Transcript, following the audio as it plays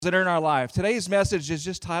that are in our life. Today's message is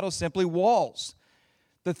just titled simply Walls.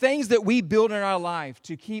 The things that we build in our life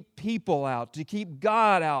to keep people out, to keep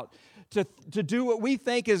God out, to do what we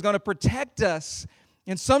think is going to protect us.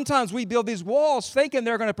 And sometimes we build these walls thinking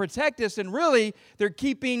they're going to protect us, and really they're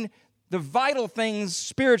keeping the vital things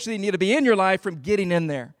spiritually need to be in your life from getting in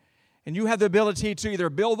there. And you have the ability to either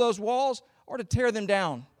build those walls or to tear them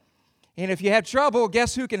down. And if you have trouble,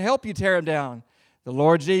 guess who can help you tear them down? The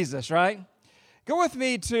Lord Jesus, right? Go with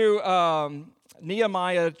me to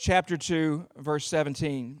Nehemiah chapter 2, verse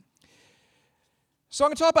 17. So I'm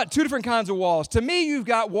going to talk about two different kinds of walls. To me, you've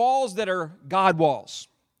got walls that are God walls.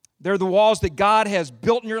 They're the walls that God has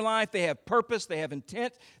built in your life. They have purpose. They have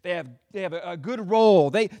intent. They have a good role.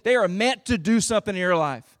 They are meant to do something in your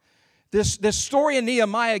life. This story in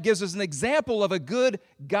Nehemiah gives us an example of a good,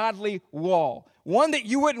 godly wall. One that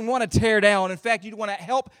you wouldn't want to tear down. In fact, you'd want to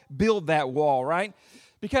help build that wall, right?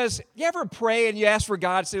 Because you ever pray and you ask for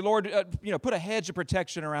God, say, Lord, put a hedge of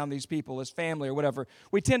protection around these people, this family or whatever.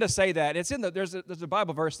 We tend to say that. It's in there's a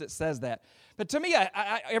Bible verse that says that. But to me,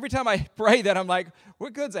 I every time I pray that, I'm like,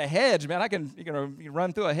 what good's a hedge, man? You can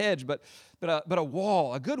run through a hedge, but a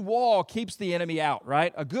wall, a good wall keeps the enemy out,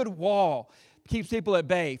 right? A good wall keeps people at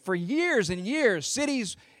bay. For years and years,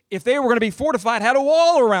 cities, if they were going to be fortified, had a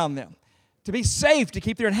wall around them. To be safe, to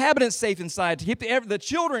keep their inhabitants safe inside, to keep the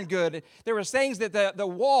children good. There were things that the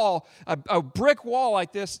wall, a brick wall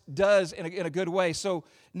like this does in a good way. So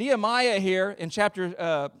Nehemiah here in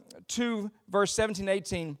chapter 2, verse 17,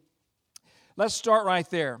 18, let's start right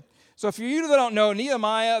there. So if you don't know,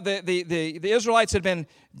 Nehemiah, the Israelites had been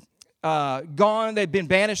gone. They'd been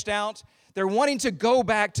banished out. They're wanting to go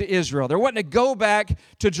back to Israel. They're wanting to go back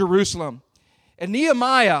to Jerusalem. And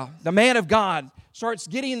Nehemiah, the man of God, starts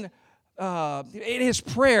getting in his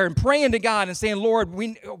prayer and praying to God and saying, Lord,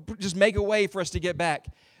 we just make a way for us to get back.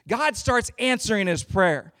 God starts answering his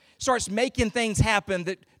prayer, starts making things happen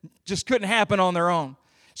that just couldn't happen on their own,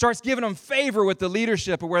 starts giving them favor with the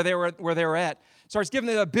leadership of where they were at, starts giving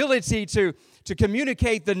them the ability to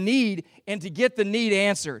communicate the need and to get the need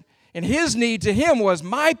answered. And his need to him was,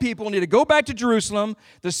 my people need to go back to Jerusalem,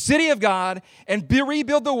 the city of God, and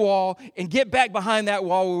rebuild the wall and get back behind that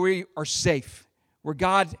wall where we are safe, where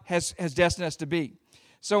God has destined us to be.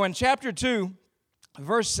 So in chapter 2,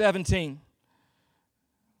 verse 17,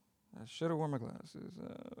 I should have worn my glasses.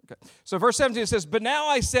 Okay. So verse 17 says, but now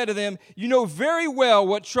I said to them, you know very well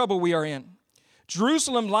what trouble we are in.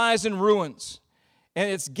 Jerusalem lies in ruins, and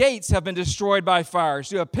its gates have been destroyed by fire.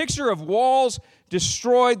 So a picture of walls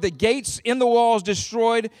destroyed, the gates in the walls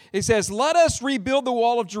destroyed. It says, let us rebuild the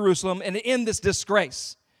wall of Jerusalem and end this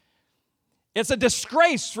disgrace. It's a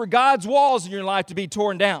disgrace for God's walls in your life to be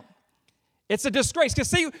torn down. It's a disgrace. Because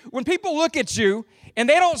see, when people look at you and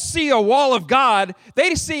they don't see a wall of God,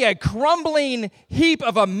 they see a crumbling heap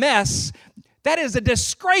of a mess. That is a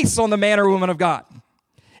disgrace on the man or woman of God.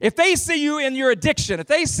 If they see you in your addiction, if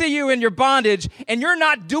they see you in your bondage, and you're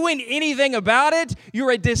not doing anything about it,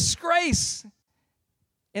 you're a disgrace.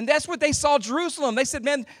 And that's what they saw Jerusalem. They said,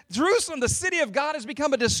 man, Jerusalem, the city of God, has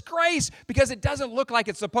become a disgrace because it doesn't look like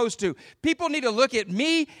it's supposed to. People need to look at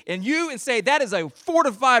me and you and say, that is a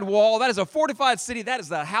fortified wall. That is a fortified city. That is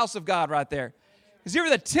the house of God right there. Because you're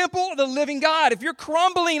the temple of the living God. If you're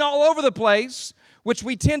crumbling all over the place, which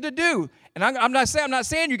we tend to do, and I'm not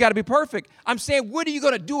saying you got to be perfect. I'm saying, what are you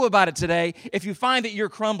going to do about it today if you find that you're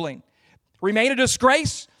crumbling? Remain a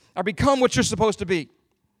disgrace or become what you're supposed to be?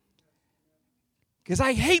 Because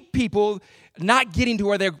I hate people not getting to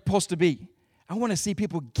where they're supposed to be. I want to see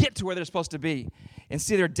people get to where they're supposed to be and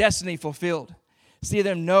see their destiny fulfilled. See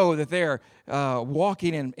them know that they're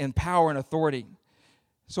walking in power and authority.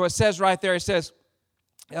 So it says right there, it says,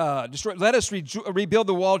 let us rebuild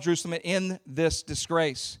the wall of Jerusalem in this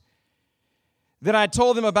disgrace. Then I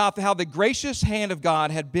told them about how the gracious hand of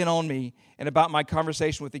God had been on me and about my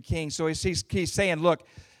conversation with the king. So he's saying, look,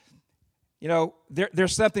 you know,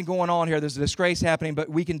 there's something going on here. There's a disgrace happening, but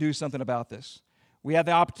we can do something about this. We have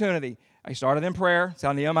the opportunity. I started in prayer. That's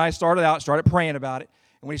how Nehemiah started praying about it.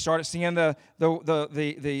 And when he started seeing the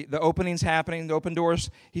openings happening, the open doors,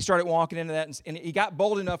 he started walking into that. And he got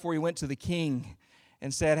bold enough where he went to the king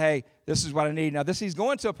and said, hey, this is what I need. Now, he's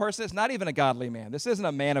going to a person that's not even a godly man. This isn't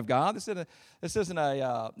a man of God. This isn't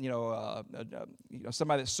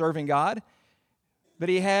somebody that's serving God. But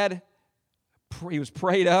he was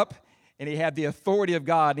prayed up. And he had the authority of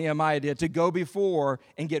God, Nehemiah did, to go before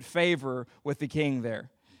and get favor with the king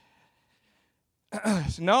there.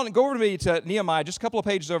 So now go over to me to Nehemiah, just a couple of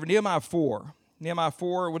pages over, Nehemiah 4. Nehemiah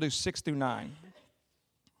 4, we'll do 6 through 9.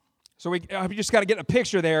 So we just got to get a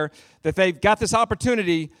picture there that they've got this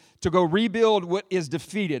opportunity to go rebuild what is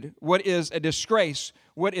defeated, what is a disgrace,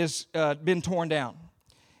 what is been torn down.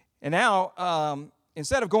 And now,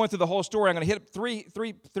 instead of going through the whole story, I'm going to hit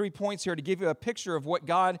three points here to give you a picture of what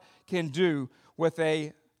God can do with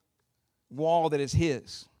a wall that is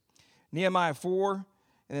His. Nehemiah 4,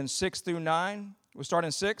 and then 6 through 9. We'll start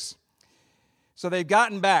in 6. So they've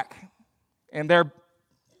gotten back, and they're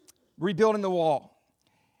rebuilding the wall.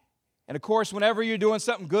 And of course, whenever you're doing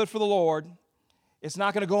something good for the Lord, it's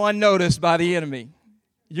not going to go unnoticed by the enemy.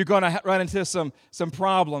 You're going to run into some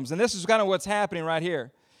problems. And this is kind of what's happening right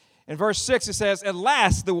here. In verse 6, it says, "At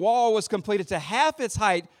last the wall was completed to half its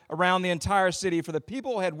height around the entire city, for the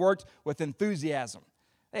people had worked with enthusiasm."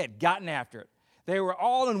 They had gotten after it. They were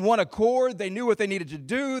all in one accord. They knew what they needed to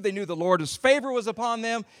do. They knew the Lord's favor was upon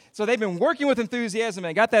them. So they've been working with enthusiasm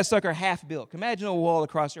and got that sucker half built. Imagine a wall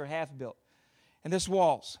across here half built. And this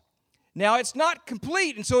wall's. Now, it's not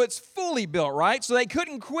complete, and so it's fully built, right? So they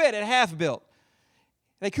couldn't quit at half built.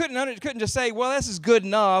 They couldn't just say, "Well, this is good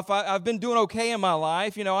enough. I've been doing okay in my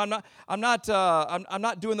life. You know, I'm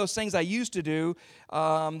not doing those things I used to do.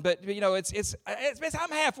 But you know,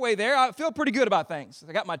 I'm halfway there. I feel pretty good about things.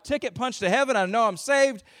 I got my ticket punched to heaven. I know I'm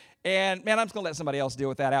saved. And man, I'm just gonna let somebody else deal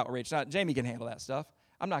with that outreach. Jamie can handle that stuff.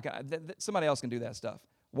 I'm not gonna. Somebody else can do that stuff.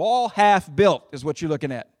 Wall half built is what you're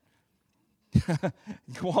looking at.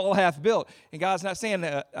 Wall half built, and God's not saying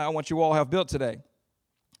that I want you all half built today.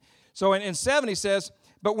 So in 7 he says,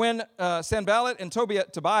 "But when Sanballat and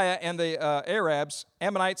Tobiah and the Arabs,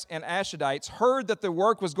 Ammonites, and Ashdodites heard that the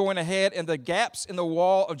work was going ahead and the gaps in the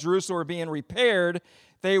wall of Jerusalem were being repaired,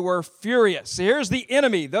 they were furious." So here's the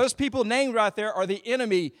enemy. Those people named right there are the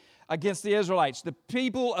enemy against the Israelites, the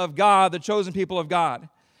people of God, the chosen people of God.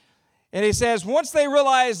 And he says, once they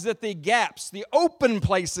realized that the gaps, the open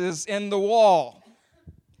places in the wall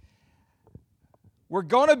were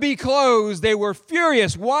going to be closed, they were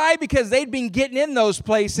furious. Why? Because they'd been getting in those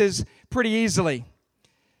places pretty easily.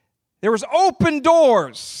 There was open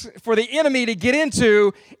doors for the enemy to get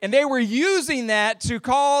into, and they were using that to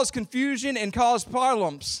cause confusion and cause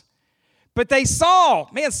problems. But they saw,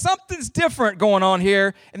 man, something's different going on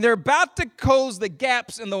here, and they're about to close the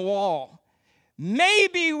gaps in the wall.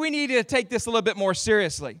 Maybe we need to take this a little bit more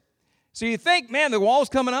seriously. So you think, man, the wall's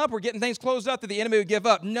coming up, we're getting things closed up that the enemy would give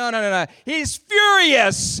up. No. He's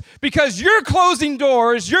furious because you're closing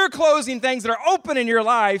doors, you're closing things that are open in your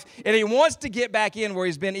life, and he wants to get back in where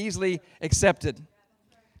he's been easily accepted.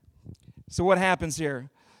 So what happens here?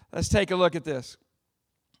 Let's take a look at this.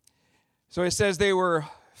 So it says they were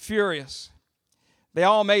furious. They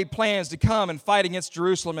all made plans to come and fight against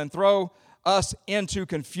Jerusalem and throw us into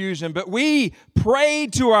confusion. But we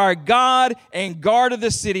prayed to our God and guarded the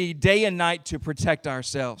city day and night to protect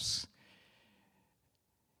ourselves.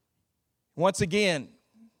 Once again,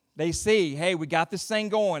 they see, hey, we got this thing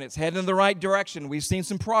going. It's heading in the right direction. We've seen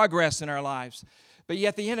some progress in our lives. But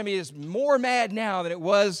yet the enemy is more mad now than it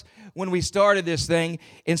was when we started this thing.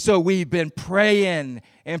 And so we've been praying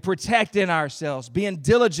and protecting ourselves, being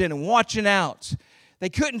diligent and watching out. They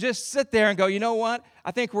couldn't just sit there and go, you know what? I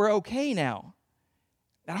think we're okay now.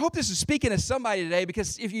 And I hope this is speaking to somebody today,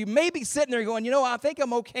 because if you may be sitting there going, you know, I think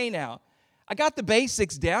I'm okay now. I got the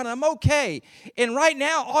basics down, and I'm okay. And right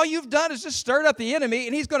now, all you've done is just stirred up the enemy,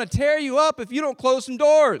 and he's going to tear you up if you don't close some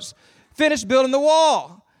doors. Finish building the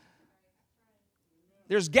wall.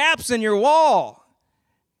 There's gaps in your wall.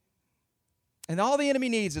 And all the enemy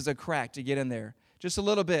needs is a crack to get in there. Just a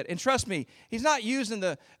little bit. And trust me, he's not using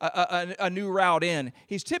a new route in.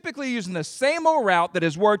 He's typically using the same old route that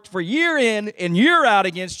has worked for year in and year out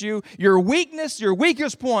against you, your weakness, your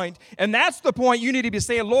weakest point. And that's the point you need to be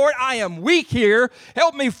saying, Lord, I am weak here.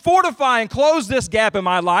 Help me fortify and close this gap in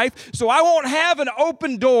my life so I won't have an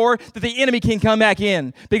open door that the enemy can come back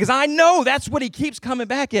in. Because I know that's what he keeps coming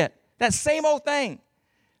back at. That same old thing.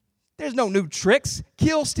 There's no new tricks.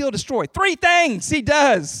 Kill, steal, destroy. 3 things he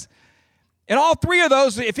does. And all 3 of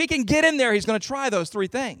those, if he can get in there, he's going to try those 3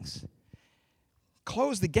 things.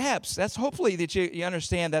 Close the gaps. That's hopefully that you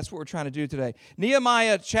understand that's what we're trying to do today.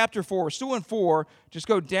 Nehemiah chapter 4. We're still in 4. Just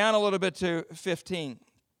go down a little bit to 15.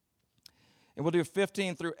 And we'll do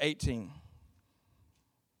 15 through 18.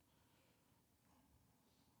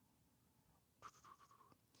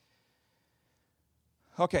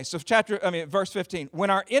 Okay, so verse 15. When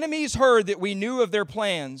our enemies heard that we knew of their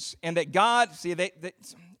plans and that God,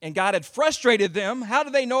 and God had frustrated them. How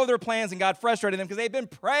did they know their plans and God frustrated them? Because they've been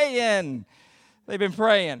praying.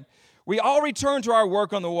 We all returned to our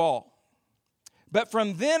work on the wall. But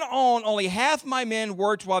from then on, only half my men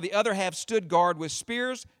worked while the other half stood guard with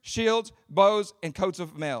spears, shields, bows, and coats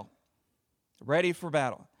of mail, ready for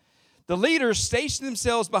battle. The leaders stationed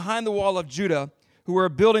themselves behind the wall of Judah, who were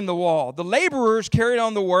building the wall. The laborers carried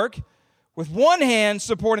on the work with one hand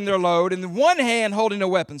supporting their load and one hand holding a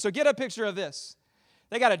weapon. So get a picture of this.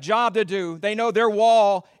 They got a job to do. They know their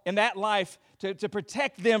wall in that life to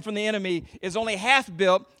protect them from the enemy is only half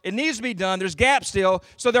built. It needs to be done. There's gaps still.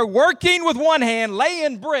 So they're working with one hand,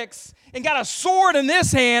 laying bricks, and got a sword in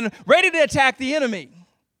this hand, ready to attack the enemy.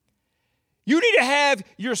 You need to have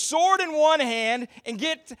your sword in one hand and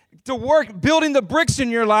get to work building the bricks in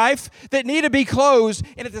your life that need to be closed,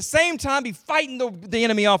 and at the same time be fighting the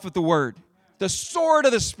enemy off with the word, the sword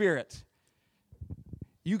of the Spirit.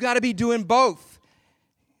 You got to be doing both.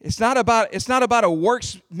 It's not about a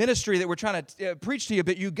works ministry that we're trying to preach to you,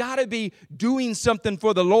 but you got to be doing something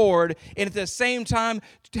for the Lord, and at the same time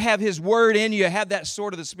to have His word in you, have that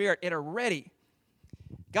sword of the Spirit, and are ready.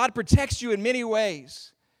 God protects you in many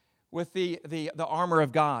ways with the armor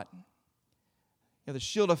of God, the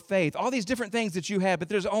shield of faith, all these different things that you have, but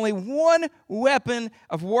there's only one weapon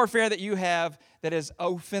of warfare that you have that is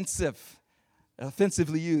offensively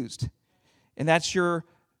used, and that's your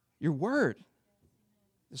word.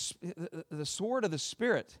 The sword of the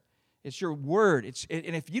Spirit. It's your word.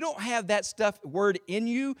 And if you don't have that word in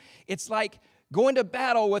you, it's like going to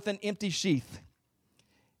battle with an empty sheath.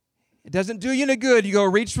 It doesn't do you any good. You go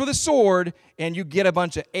reach for the sword, and you get a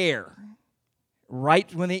bunch of air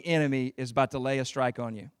right when the enemy is about to lay a strike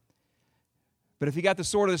on you. But if you got the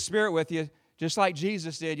sword of the Spirit with you, just like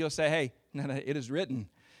Jesus did, you'll say, hey, no, it is written.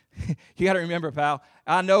 You got to remember, pal,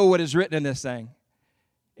 I know what is written in this thing.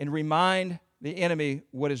 And remind the enemy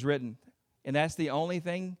what is written. And that's the only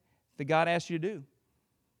thing that God asks you to do.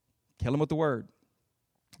 Kill him with the word.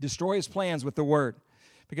 Destroy his plans with the word.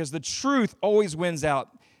 Because the truth always wins out.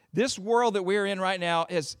 This world that we're in right now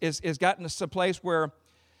has gotten us to a place where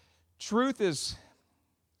truth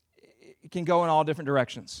can go in all different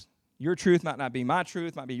directions. Your truth might not be my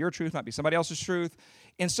truth, might be your truth, might be somebody else's truth.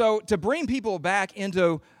 And so to bring people back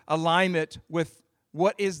into alignment with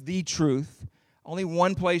what is the truth, only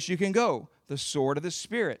one place you can go, the sword of the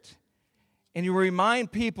Spirit. And you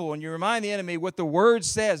remind people and you remind the enemy what the word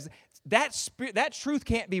says. That truth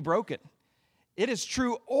can't be broken. It is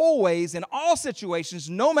true always in all situations,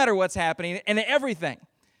 no matter what's happening, and everything.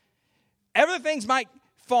 Other things might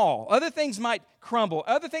fall. Other things might crumble.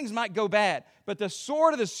 Other things might go bad. But the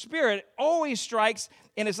sword of the Spirit always strikes,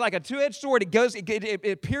 and it's like a two-edged sword.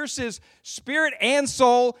 It pierces spirit and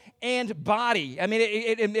soul and body. I mean,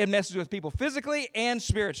 it messes with people physically and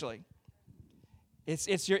spiritually. It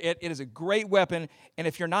is a great weapon, and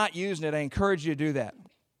if you're not using it, I encourage you to do that.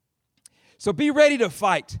 So be ready to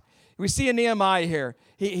fight. We see in Nehemiah here,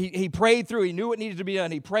 he prayed through. He knew what needed to be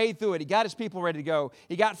done. He prayed through it. He got his people ready to go.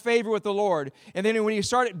 He got favor with the Lord. And then when he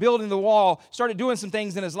started building the wall, started doing some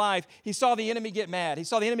things in his life, he saw the enemy get mad. He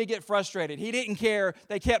saw the enemy get frustrated. He didn't care.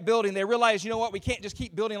 They kept building. They realized, you know what? We can't just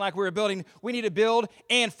keep building like we were building. We need to build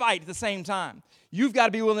and fight at the same time. You've got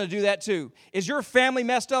to be willing to do that too. Is your family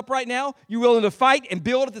messed up right now? You willing to fight and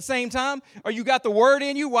build at the same time? Or you got the word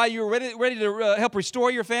in you while you're ready to help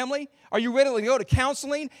restore your family? Are you ready to go to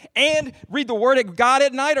counseling and read the word of God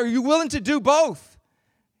at night? Are you willing to do both?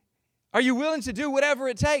 Are you willing to do whatever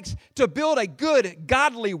it takes to build a good,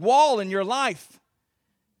 godly wall in your life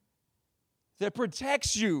that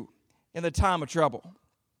protects you in the time of trouble?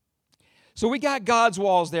 So we got God's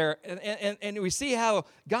walls there, and we see how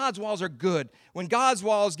God's walls are good. When God's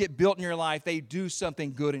walls get built in your life, they do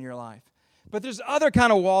something good in your life. But there's other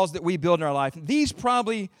kind of walls that we build in our life. These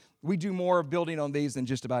probably, we do more of building on these than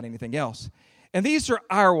just about anything else. And these are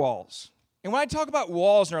our walls. And when I talk about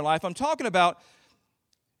walls in our life, I'm talking about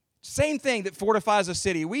same thing that fortifies a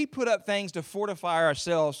city. We put up things to fortify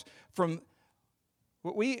ourselves from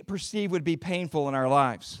what we perceive would be painful in our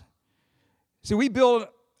lives. See, we build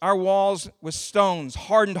our walls with stones,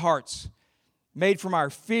 hardened hearts, made from our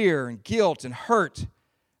fear and guilt and hurt,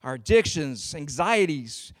 our addictions,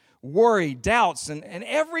 anxieties, worry, doubts, and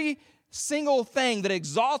every single thing that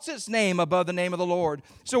exalts its name above the name of the Lord.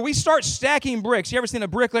 So we start stacking bricks. You ever seen a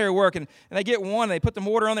bricklayer work, and they get one, and they put the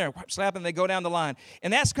mortar on there, slap, and they go down the line.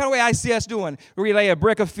 And that's kind of the way I see us doing. We lay a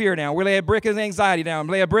brick of fear down. We lay a brick of anxiety down.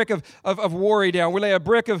 We lay a brick of worry down. We lay a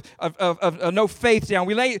brick of no faith down.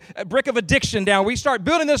 We lay a brick of addiction down. We start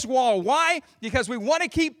building this wall. Why? Because we want to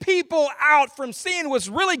keep people out from seeing what's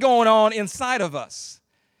really going on inside of us.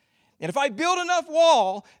 And if I build enough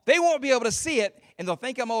wall, they won't be able to see it, and they'll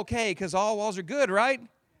think I'm okay because all walls are good, right?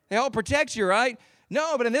 They all protect you, right?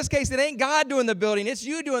 No, but in this case, it ain't God doing the building. It's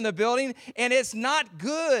you doing the building, and it's not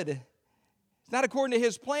good. It's not according to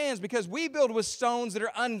His plans because we build with stones that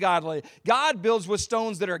are ungodly. God builds with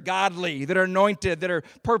stones that are godly, that are anointed, that are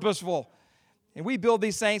purposeful. And we build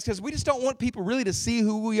these things because we just don't want people really to see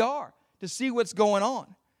who we are, to see what's going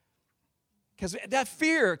on. Because that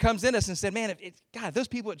fear comes in us and said, man, God, those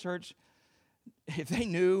people at church, if they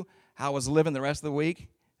knew how I was living the rest of the week,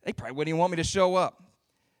 they probably wouldn't even want me to show up.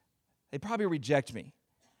 They'd probably reject me.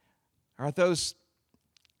 Or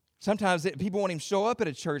sometimes people won't even show up at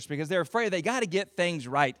a church because they're afraid they got to get things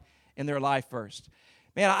right in their life first.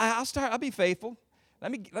 Man, I'll be faithful.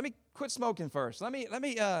 Let me quit smoking first. Let me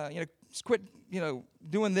quit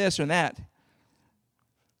doing this or that.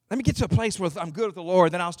 Let me get to a place where I'm good with the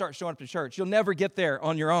Lord, then I'll start showing up to church. You'll never get there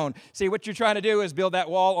on your own. See, what you're trying to do is build that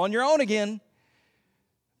wall on your own again.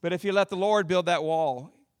 But if you let the Lord build that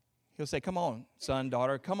wall, He'll say, come on, son,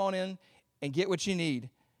 daughter, come on in and get what you need.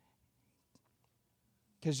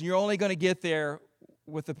 Because you're only going to get there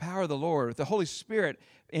with the power of the Lord, with the Holy Spirit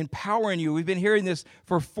empowering you. We've been hearing this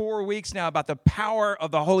for 4 weeks now about the power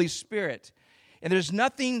of the Holy Spirit. And there's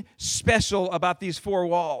nothing special about these 4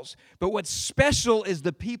 walls. But what's special is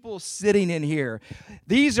the people sitting in here.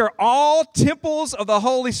 These are all temples of the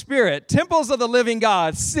Holy Spirit, temples of the living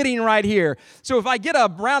God sitting right here. So if I get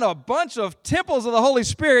around a bunch of temples of the Holy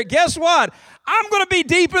Spirit, guess what? I'm going to be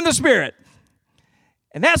deep in the Spirit.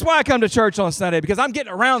 And that's why I come to church on Sunday, because I'm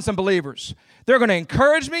getting around some believers. They're going to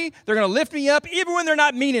encourage me. They're going to lift me up, even when they're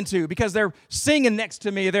not meaning to, because they're singing next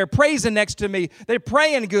to me. They're praising next to me. They're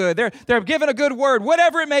praying good. They're giving a good word.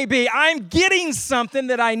 Whatever it may be, I'm getting something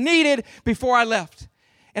that I needed before I left.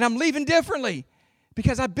 And I'm leaving differently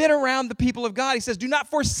because I've been around the people of God. He says, do not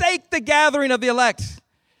forsake the gathering of the elect.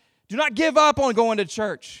 Do not give up on going to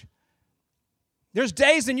church. There's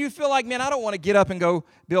days when you feel like, man, I don't want to get up and go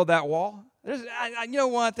build that wall. You know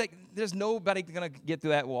what? There's nobody going to get through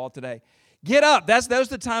that wall today. Get up. Those are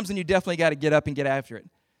the times when you definitely got to get up and get after it.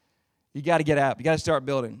 You got to get out. You got to start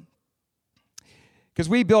building. Because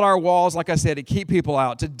we build our walls, like I said, to keep people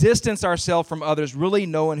out, to distance ourselves from others, really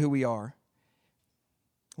knowing who we are.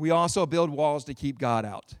 We also build walls to keep God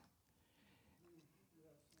out.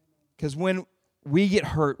 Because when we get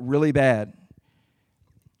hurt really bad,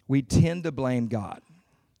 we tend to blame God.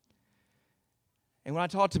 And when I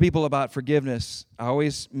talk to people about forgiveness, I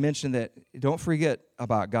always mention that don't forget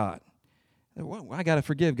about God. Well, I got to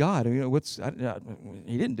forgive God.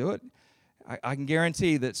 He didn't do it. I can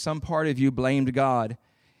guarantee that some part of you blamed God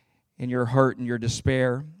in your hurt and your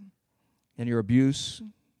despair and your abuse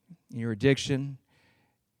and your addiction.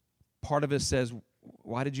 Part of us says,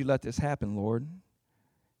 why did you let this happen, Lord?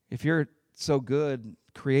 If you're so good,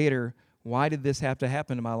 Creator, why did this have to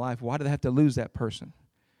happen in my life? Why did I have to lose that person?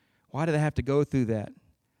 Why did I have to go through that?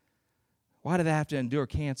 Why did I have to endure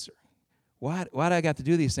cancer? Why did I got to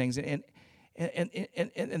do these things? And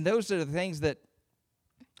those are the things that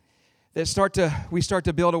we start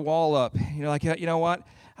to build a wall up. You know, like, you know what?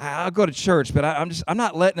 I'll go to church, but I'm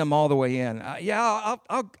not letting them all the way in.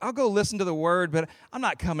 I'll go listen to the word, but I'm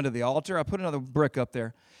not coming to the altar. I put another brick up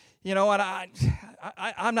there. You know what?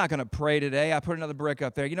 I'm not going to pray today. I put another brick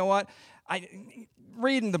up there. You know what?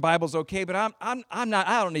 Reading the Bible's okay, but I'm not.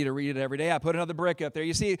 I don't need to read it every day. I put another brick up there.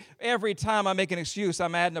 You see, every time I make an excuse,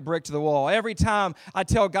 I'm adding a brick to the wall. Every time I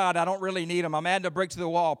tell God I don't really need Him, I'm adding a brick to the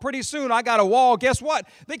wall. Pretty soon, I got a wall. Guess what?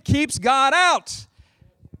 That keeps God out.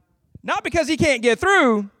 Not because He can't get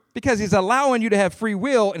through, because He's allowing you to have free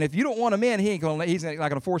will. And if you don't want Him in, He's not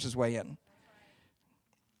going to force His way in.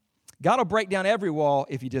 God will break down every wall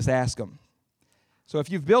if you just ask Him. So if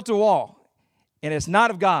you've built a wall and it's not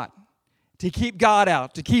of God, to keep God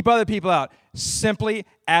out, to keep other people out, simply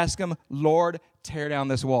ask Him, Lord, tear down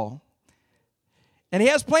this wall. And He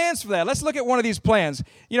has plans for that. Let's look at one of these plans.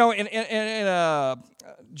 You know, in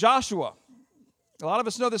Joshua, a lot of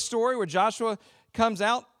us know the story where Joshua comes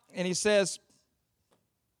out and he says,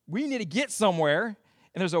 we need to get somewhere,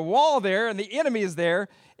 and there's a wall there, and the enemy is there,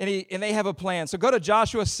 and they have a plan. So go to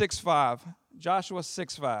Joshua 6:5. Joshua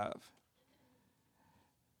 6:5.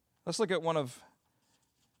 Let's look at one of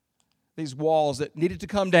these walls that needed to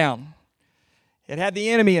come down. It had the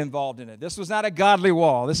enemy involved in it. This was not a godly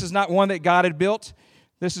wall. This is not one that God had built.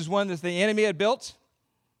 This is one that the enemy had built.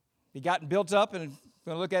 He got built up, and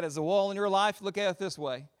going to look at it as a wall in your life. Look at it this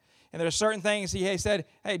way. And there are certain things he said,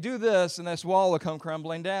 hey, do this, and this wall will come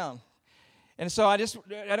crumbling down. And so I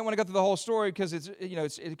don't want to go through the whole story because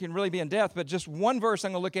it can really be in depth, but just one verse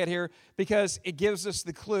I'm going to look at here because it gives us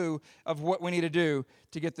the clue of what we need to do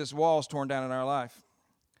to get this walls torn down in our life.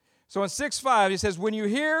 So in 6:5, he says, when you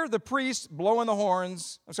hear the priest blowing the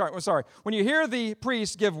horns, when you hear the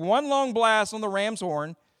priest give one long blast on the ram's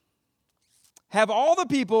horn, have all the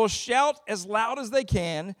people shout as loud as they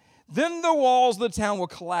can, then the walls of the town will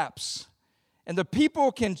collapse, and the people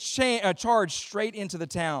can charge straight into the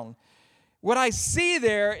town. What I see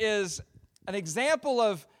there is an example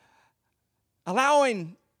of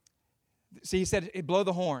allowing, see, he said, blow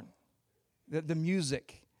the horn, the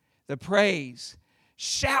music, the praise,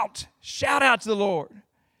 shout out to the Lord.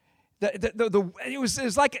 It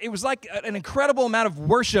was like an incredible amount of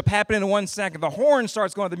worship happening in 1 second. The horn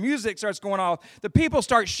starts going, the music starts going off, the people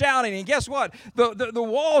start shouting, and guess what? The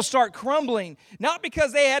walls start crumbling. Not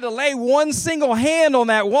because they had to lay one single hand on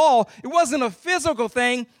that wall. It wasn't a physical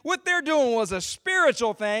thing. What they're doing was a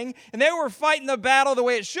spiritual thing, and they were fighting the battle the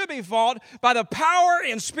way it should be fought by the power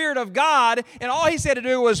and Spirit of God, and all he said to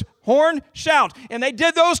do was horn, shout. And they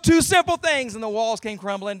did those two simple things, and the walls came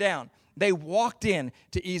crumbling down. They walked in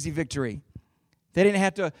to easy victory. They didn't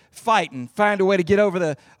have to fight and find a way to get over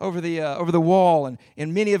the wall,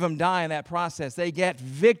 and many of them die in that process. They get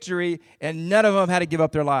victory, and none of them had to give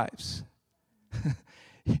up their lives.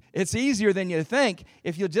 It's easier than you think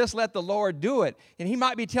if you just let the Lord do it. And he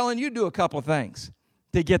might be telling you to do a couple of things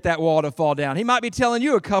to get that wall to fall down. He might be telling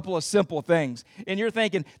you a couple of simple things, and you're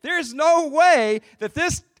thinking, there's no way that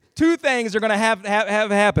this two things are going to have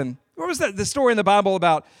happen. What was that? The story in the Bible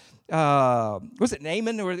about was it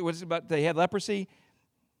Naaman, or was it about they had leprosy?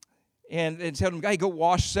 And told him, hey, go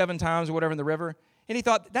wash 7 times or whatever in the river. And he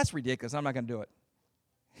thought, that's ridiculous. I'm not going to do it.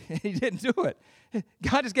 He didn't do it.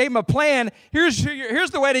 God just gave him a plan. Here's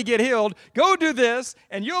the way to get healed. Go do this,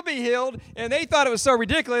 and you'll be healed. And they thought it was so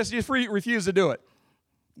ridiculous, you just refused to do it.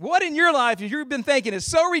 What in your life have you been thinking is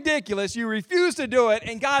so ridiculous, you refuse to do it,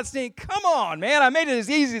 and God's saying, come on, man, I made it as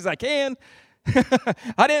easy as I can.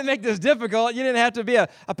 I didn't make this difficult. You didn't have to be a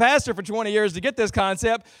pastor for 20 years to get this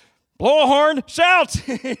concept. Blow a horn, shout.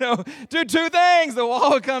 Do 2 things, the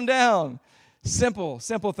wall will come down. Simple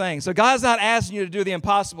things. So God's not asking you to do the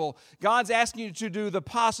impossible. God's asking you to do the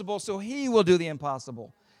possible so he will do the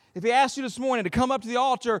impossible. If he asked you this morning to come up to the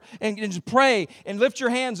altar and just pray and lift your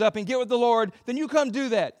hands up and get with the Lord, then you come do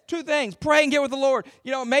that. 2 things, pray and get with the Lord.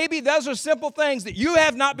 Maybe those are simple things that you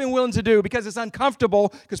have not been willing to do because it's uncomfortable,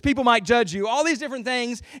 because people might judge you, all these different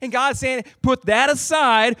things. And God's saying, put that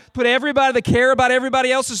aside, put everybody that care about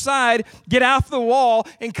everybody else aside, get off the wall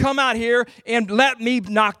and come out here and let me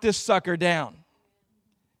knock this sucker down.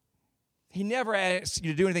 He never asks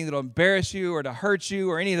you to do anything that will embarrass you or to hurt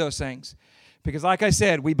you or any of those things. Because like I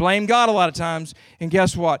said, we blame God a lot of times, and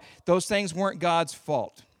guess what? Those things weren't God's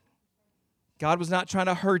fault. God was not trying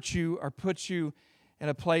to hurt you or put you in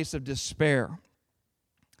a place of despair.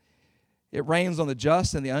 It rains on the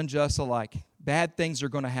just and the unjust alike. Bad things are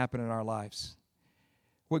going to happen in our lives.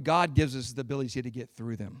 What God gives us is the ability to get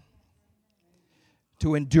through them,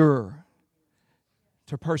 to endure,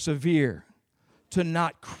 to persevere, to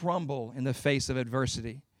not crumble in the face of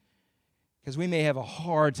adversity. Because we may have a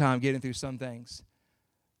hard time getting through some things,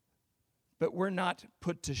 but we're not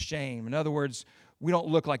put to shame. In other words, we don't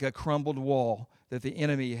look like a crumbled wall that the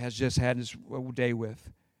enemy has just had his day with.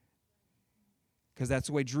 Because that's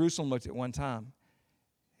the way Jerusalem looked at one time.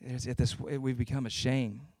 We've become a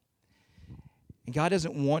shame. And God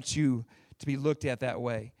doesn't want you to be looked at that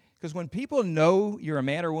way. Because when people know you're a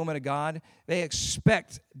man or woman of God, they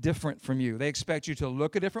expect different from you. They expect you to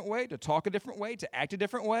look a different way, to talk a different way, to act a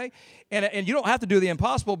different way. And you don't have to do the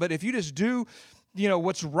impossible, but if you just do,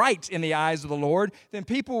 what's right in the eyes of the Lord, then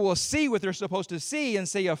people will see what they're supposed to see and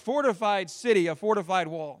see a fortified city, a fortified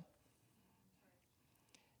wall.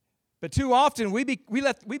 But too often we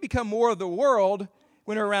become more of the world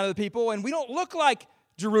when we're around other people, and we don't look like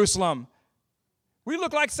Jerusalem. We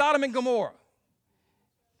look like Sodom and Gomorrah.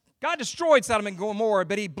 God destroyed Sodom and Gomorrah,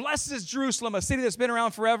 but he blesses Jerusalem, a city that's been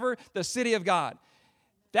around forever, the city of God.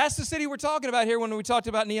 That's the city we're talking about here when we talked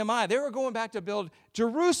about Nehemiah. They were going back to build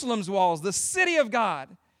Jerusalem's walls, the city of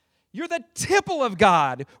God. You're the temple of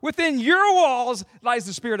God. Within your walls lies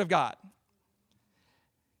the Spirit of God.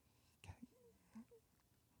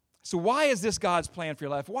 So why is this God's plan for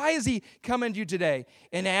your life? Why is he coming to you today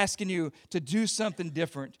and asking you to do something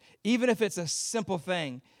different, even if it's a simple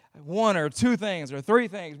thing? 1 or 2 things or 3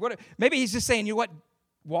 things. Maybe he's just saying, you know what?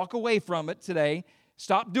 Walk away from it today.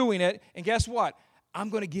 Stop doing it. And guess what? I'm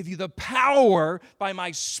going to give you the power by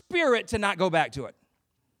my Spirit to not go back to it.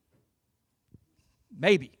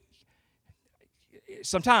 Maybe.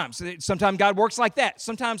 Sometimes God works like that.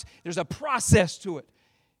 Sometimes there's a process to it.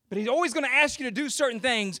 But he's always going to ask you to do certain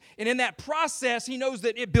things, and in that process, he knows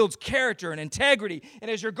that it builds character and integrity.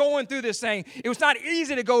 And as you're going through this thing, it was not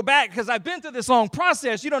easy to go back because I've been through this long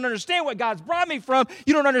process. You don't understand what God's brought me from.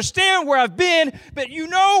 You don't understand where I've been, but you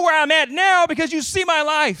know where I'm at now because you see my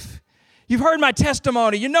life. You've heard my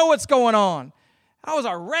testimony. You know what's going on. I was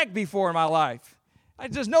a wreck before in my life.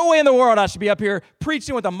 There's no way in the world I should be up here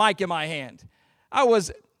preaching with a mic in my hand. I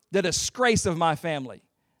was the disgrace of my family.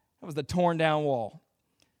 I was the torn down wall.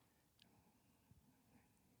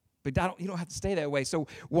 But you don't have to stay that way. So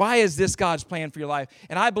why is this God's plan for your life?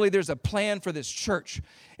 And I believe there's a plan for this church.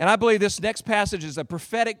 And I believe this next passage is a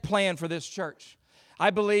prophetic plan for this church. I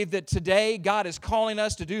believe that today God is calling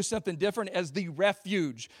us to do something different as the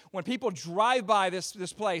refuge. When people drive by this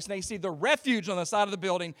place and they see the refuge on the side of the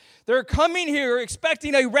building, they're coming here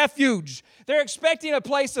expecting a refuge. They're expecting a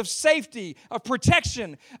place of safety, of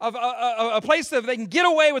protection, of a place that they can get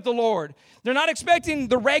away with the Lord. They're not expecting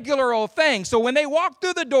the regular old thing. So when they walk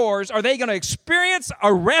through the doors, are they going to experience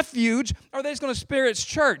a refuge, or are they just going to experience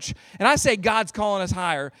church? And I say God's calling us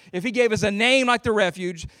higher. If He gave us a name like the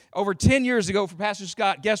refuge over 10 years ago for Pastor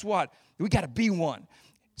Scott, guess what? We got to be one.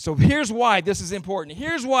 So here's why this is important.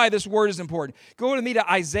 Here's why this word is important. Go with me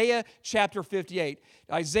to Isaiah chapter 58.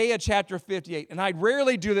 Isaiah chapter 58. And I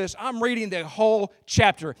rarely do this. I'm reading the whole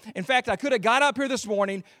chapter. In fact, I could have got up here this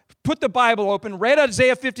morning, put the Bible open, read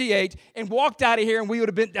Isaiah 58, and walked out of here, and we would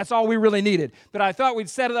have been, that's all we really needed. But I thought we'd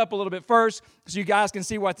set it up a little bit first so you guys can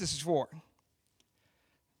see what this is for.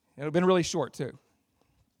 It would have been really short, too.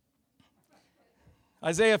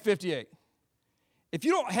 Isaiah 58. If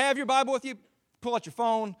you don't have your Bible with you, pull out your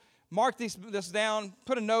phone, mark this down,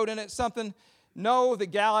 put a note in it, something. Know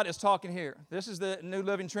that Gallat is talking here. This is the New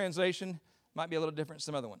Living Translation. Might be a little different than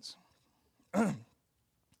some other ones.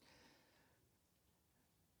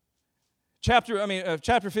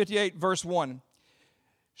 Chapter 58, verse 1.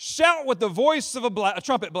 Shout with the voice of a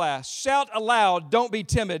trumpet blast. Shout aloud, don't be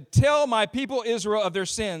timid. Tell my people Israel of their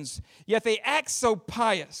sins. Yet they act so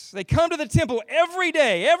pious. They come to the temple every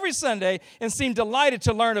day, every Sunday, and seem delighted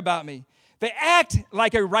to learn about me. They act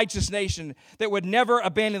like a righteous nation that would never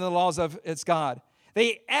abandon the laws of its God.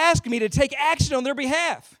 They ask me to take action on their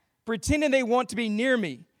behalf, pretending they want to be near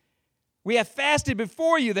me. We have fasted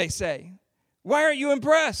before you, they say. Why aren't you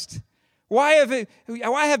impressed? We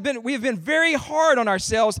have been very hard on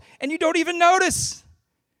ourselves, and you don't even notice.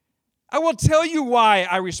 I will tell you why,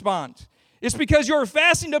 I respond. It's because you're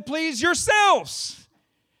fasting to please yourselves.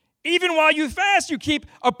 Even while you fast, you keep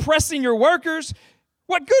oppressing your workers.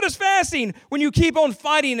 What good is fasting when you keep on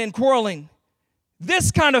fighting and quarreling?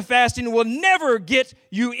 This kind of fasting will never get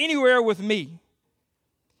you anywhere with me.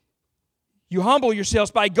 You humble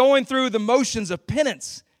yourselves by going through the motions of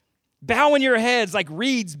penance, bowing your heads like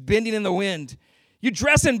reeds bending in the wind. You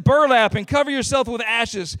dress in burlap and cover yourself with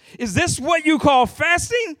ashes. Is this what you call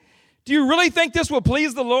fasting? Do you really think this will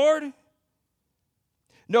please the Lord?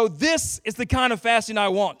 No, this is the kind of fasting I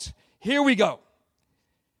want. Here we go.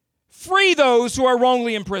 Free those who are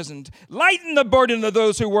wrongly imprisoned. Lighten the burden of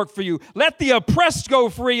those who work for you. Let the oppressed go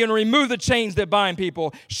free and remove the chains that bind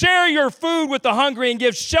people. Share your food with the hungry and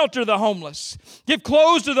give shelter to the homeless. Give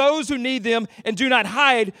clothes to those who need them and do not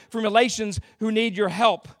hide from relations who need your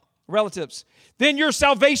help, relatives. Then your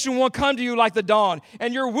salvation will come to you like the dawn,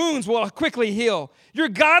 and your wounds will quickly heal. Your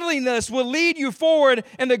godliness will lead you forward,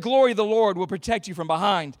 and the glory of the Lord will protect you from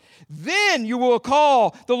behind. Then you will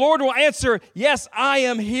call. The Lord will answer, yes, I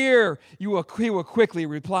am here. He will quickly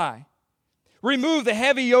reply. Remove the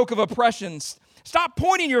heavy yoke of oppressions. Stop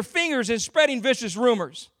pointing your fingers and spreading vicious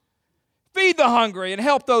rumors. Feed the hungry and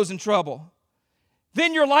help those in trouble.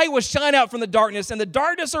 Then your light will shine out from the darkness, and the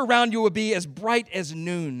darkness around you will be as bright as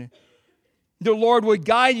noon. The Lord will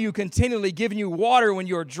guide you continually, giving you water when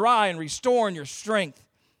you are dry and restoring your strength.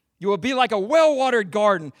 You will be like a well-watered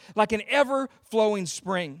garden, like an ever-flowing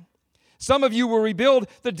spring. Some of you will rebuild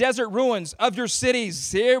the desert ruins of your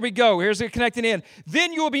cities. Here we go. Here's it connecting in.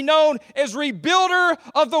 Then you will be known as rebuilder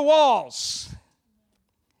of the walls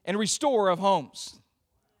and restorer of homes.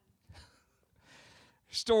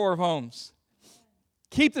 Restorer of homes.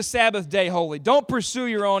 Keep the Sabbath day holy. Don't pursue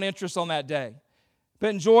your own interests on that day, but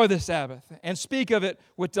enjoy the Sabbath and speak of it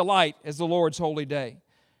with delight as the Lord's holy day.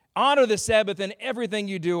 Honor the Sabbath in everything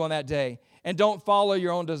you do on that day, and don't follow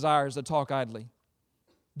your own desires to talk idly.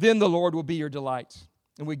 Then the Lord will be your delight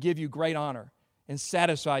and will give you great honor and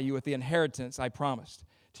satisfy you with the inheritance I promised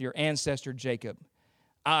to your ancestor Jacob.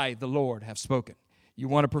 I, the Lord, have spoken. You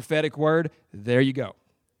want a prophetic word? There you go.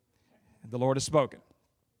 The Lord has spoken.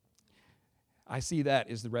 I see that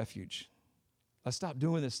as the refuge. Let's stop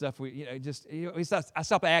doing this stuff. I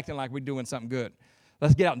stop acting like we're doing something good.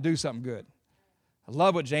 Let's get out and do something good. I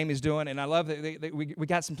love what Jamie's doing, and I love that we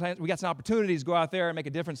got some plans. We got some opportunities to go out there and make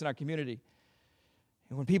a difference in our community.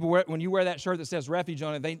 And when you wear that shirt that says refuge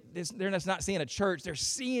on it, they're just not seeing a church. They're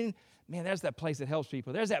seeing, man, there's that place that helps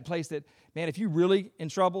people. There's that place that, man, if you're really in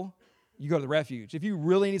trouble, you go to the refuge. If you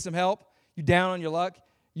really need some help, you're down on your luck,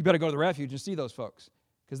 you better go to the refuge and see those folks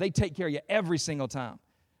because they take care of you every single time.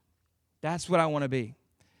 That's what I want to be.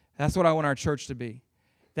 That's what I want our church to be.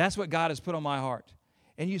 That's what God has put on my heart.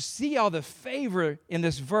 And you see all the favor in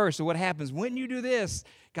this verse of what happens. When you do this,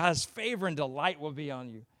 God's favor and delight will be on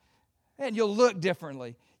you. And you'll look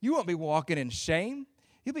differently. You won't be walking in shame.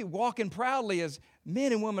 You'll be walking proudly as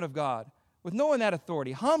men and women of God, with knowing that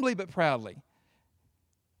authority, humbly but proudly.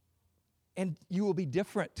 And you will be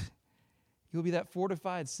different. You'll be that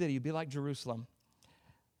fortified city. You'll be like Jerusalem.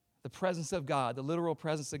 The presence of God, the literal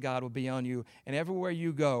presence of God will be on you. And everywhere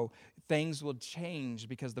you go, things will change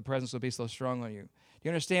because the presence will be so strong on you. Do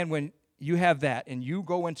you understand when you have that and you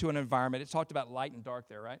go into an environment, it talked about light and dark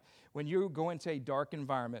there, right? When you go into a dark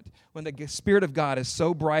environment, when the Spirit of God is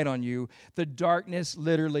so bright on you, the darkness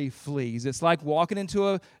literally flees. It's like walking into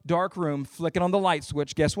a dark room, flicking on the light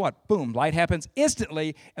switch. Guess what? Boom, light happens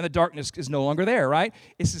instantly, and the darkness is no longer there, right?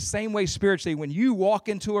 It's the same way spiritually. When you walk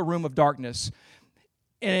into a room of darkness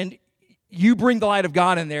and you bring the light of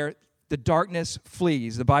God in there, the darkness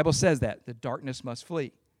flees. The Bible says that. The darkness must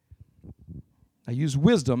flee. Now, use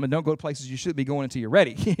wisdom and don't go to places you shouldn't be going until you're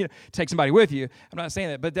ready. Take somebody with you. I'm not saying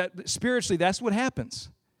that, but spiritually, that's what happens.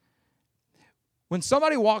 When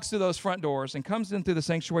somebody walks through those front doors and comes in through the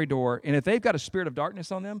sanctuary door, and if they've got a spirit of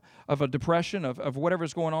darkness on them, of a depression, of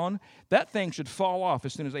whatever's going on, that thing should fall off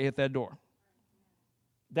as soon as they hit that door.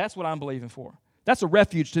 That's what I'm believing for. That's a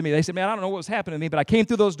refuge to me. They said, man, I don't know what was happening to me, but I came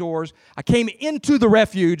through those doors. I came into the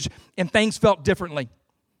refuge, and things felt differently.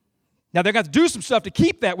 Now, they're going to have to do some stuff to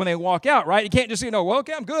keep that when they walk out, right? You can't just say, no, well,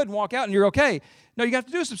 okay, I'm good, and walk out, and you're okay. No, you have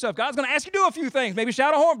to do some stuff. God's going to ask you to do a few things. Maybe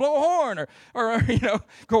shout a horn, blow a horn, or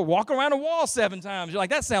go walk around a wall 7 times. You're like,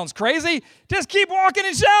 that sounds crazy. Just keep walking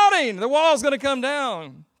and shouting. The wall's going to come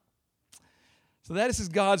down. So that is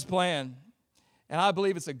God's plan. And I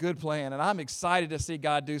believe it's a good plan, and I'm excited to see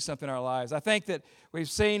God do something in our lives. I think that we've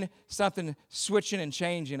seen something switching and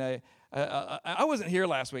changing. I wasn't here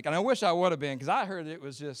last week, and I wish I would have been, because I heard it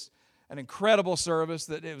was just an incredible service,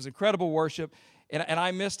 that it was incredible worship, and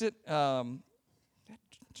I missed it.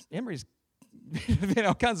 Emery's,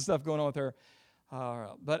 all kinds of stuff going on with her,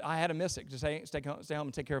 but I had to miss it. Just stay home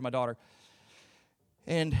and take care of my daughter.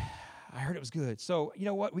 And I heard it was good. So, you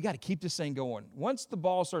know what? We got to keep this thing going. Once the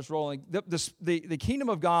ball starts rolling, the kingdom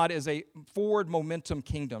of God is a forward momentum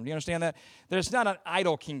kingdom. Do you understand that? That it's not an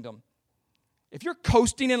idle kingdom. If you're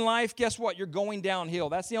coasting in life, guess what? You're going downhill.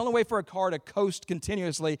 That's the only way for a car to coast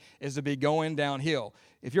continuously, is to be going downhill.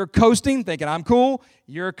 If you're coasting, thinking I'm cool,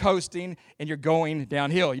 you're coasting and you're going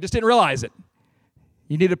downhill. You just didn't realize it.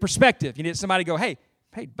 You need a perspective. You need somebody to go, hey,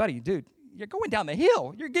 buddy, dude, you're going down the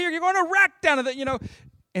hill. You're going to wreck down to the,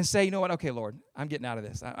 and say, you know what? Okay, Lord, I'm getting out of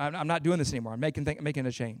this. I'm not doing this anymore. I'm making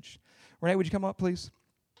a change. Renee, would you come up, please?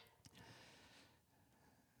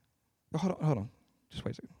 Oh, hold on. Just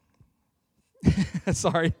wait a second.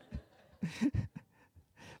 Sorry.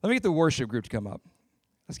 Let me get the worship group to come up.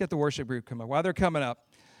 Let's get the worship group to come up. While they're coming up,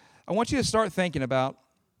 I want you to start thinking about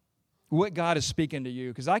what God is speaking to you.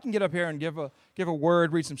 Because I can get up here and give a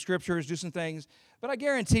word, read some scriptures, do some things. But I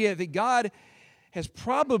guarantee you that God has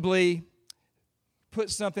probably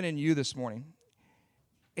put something in you this morning.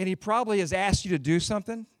 And He probably has asked you to do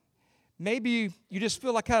something. Maybe you just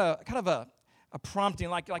feel like kind of a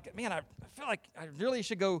prompting, like man, I feel like I really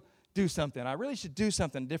should go do something. I really should do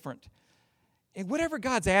something different. And whatever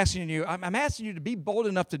God's asking you, I'm asking you to be bold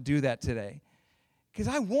enough to do that today. Because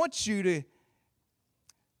I want you to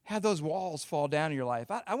have those walls fall down in your life.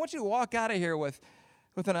 I want you to walk out of here with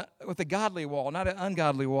a godly wall, not an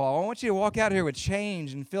ungodly wall. I want you to walk out of here with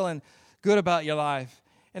change and feeling good about your life.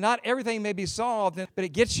 And not everything may be solved, but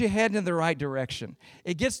it gets you heading in the right direction.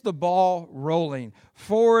 It gets the ball rolling,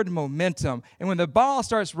 forward momentum. And when the ball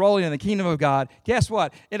starts rolling in the kingdom of God, guess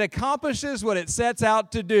what? It accomplishes what it sets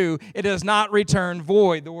out to do. It does not return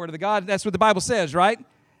void. The word of the God, that's what the Bible says, right?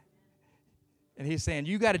 And He's saying,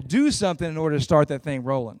 you got to do something in order to start that thing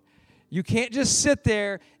rolling. You can't just sit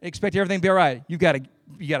there and expect everything to be all right. You got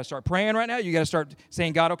to start praying right now. You got to start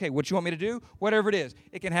saying, God, okay, what you want me to do? Whatever it is.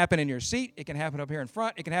 It can happen in your seat. It can happen up here in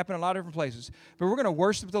front. It can happen in a lot of different places. But we're going to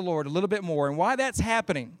worship the Lord a little bit more. And why that's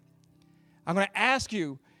happening, I'm going to ask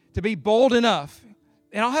you to be bold enough.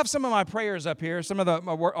 And I'll have some of my prayers up here, some of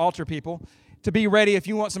my altar people, to be ready if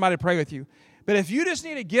you want somebody to pray with you. But if you just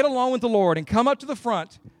need to get along with the Lord and come up to the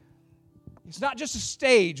front, it's not just a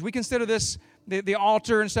stage. We consider this the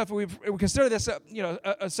altar and stuff. We consider this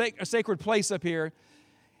a sacred place up here.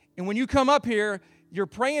 And when you come up here, you're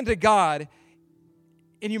praying to God,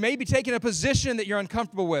 and you may be taking a position that you're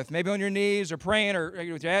uncomfortable with, maybe on your knees or praying or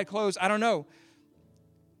with your head closed. I don't know.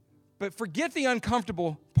 But forget the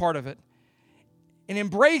uncomfortable part of it and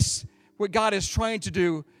embrace what God is trying to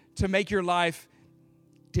do to make your life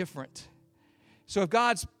different. So if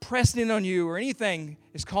God's pressing in on you or anything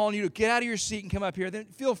is calling you to get out of your seat and come up here, then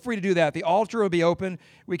feel free to do that. The altar will be open.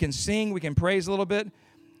 We can sing. We can praise a little bit.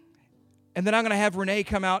 And then I'm going to have Renee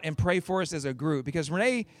come out and pray for us as a group, because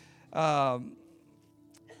Renee it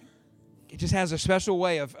just has a special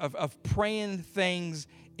way of praying things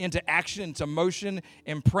into action, into motion,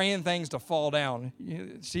 and praying things to fall down.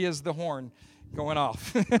 She is the horn going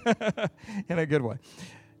off in a good way.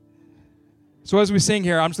 So as we sing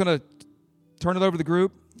here, I'm just going to turn it over to the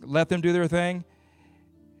group, let them do their thing.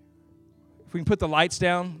 If we can put the lights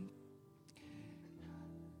down.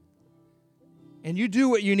 And you do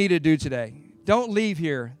what you need to do today. Don't leave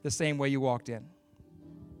here the same way you walked in.